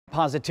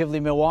Positively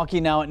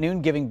Milwaukee now at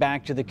noon, giving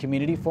back to the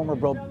community. Former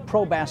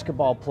pro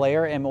basketball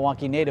player and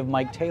Milwaukee native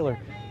Mike Taylor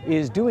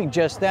is doing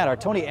just that. Our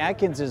Tony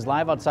Atkins is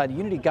live outside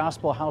Unity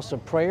Gospel House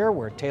of Prayer,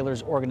 where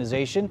Taylor's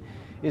organization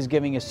is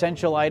giving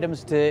essential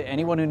items to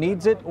anyone who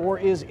needs it or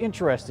is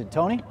interested.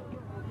 Tony?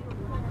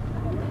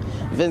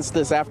 Vince,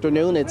 this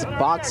afternoon, it's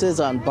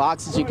boxes on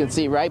boxes. You can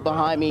see right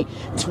behind me,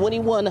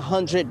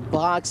 2,100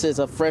 boxes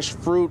of fresh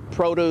fruit,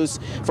 produce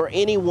for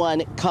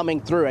anyone coming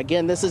through.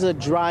 Again, this is a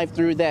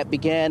drive-through that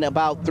began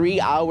about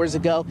 3 hours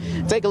ago.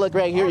 Take a look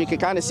right here. You can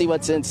kind of see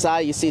what's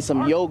inside. You see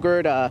some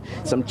yogurt,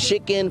 some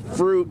chicken,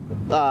 fruit,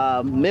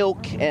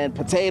 milk, and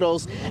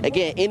potatoes.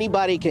 Again,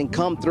 anybody can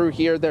come through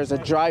here. There's a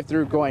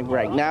drive-through going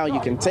right now.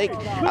 You can take,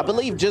 I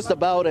believe, just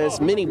about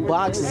as many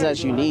boxes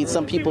as you need.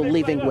 Some people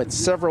leaving with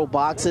several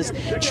boxes.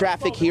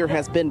 Traffic here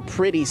has been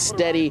pretty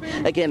steady.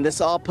 Again, this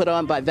all put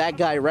on by that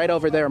guy right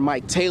over there,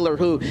 Mike Taylor,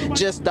 who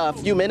just a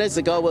few minutes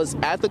ago was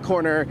at the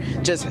corner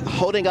just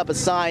holding up a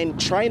sign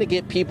trying to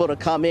get people to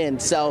come in.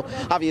 So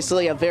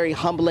obviously a very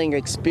humbling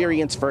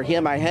experience for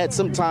him. I had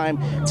some time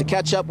to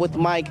catch up with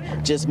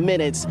Mike just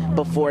minutes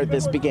before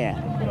this began.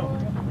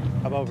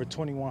 I have over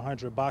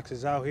 2,100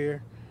 boxes out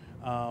here,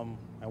 and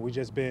we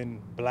just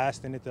been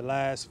blasting it the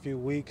last few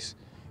weeks,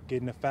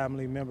 getting the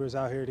family members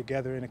out here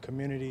together in the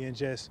community and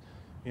just,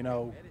 you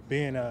know,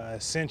 being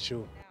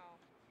essential.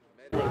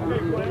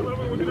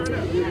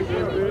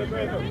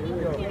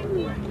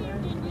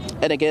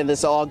 And again,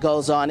 this all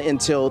goes on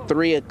until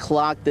 3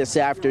 o'clock this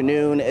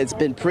afternoon. It's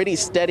been pretty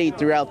steady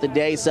throughout the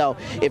day, so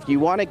if you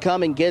want to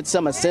come and get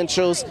some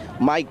essentials,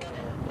 Mike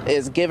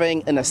is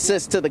giving an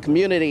assist to the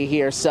community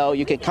here, so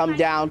you can come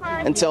down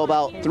until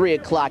about 3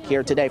 o'clock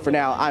here today. For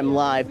now, I'm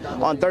live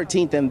on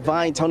 13th and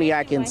Vine. Tony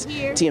Atkins,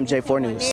 TMJ4 News.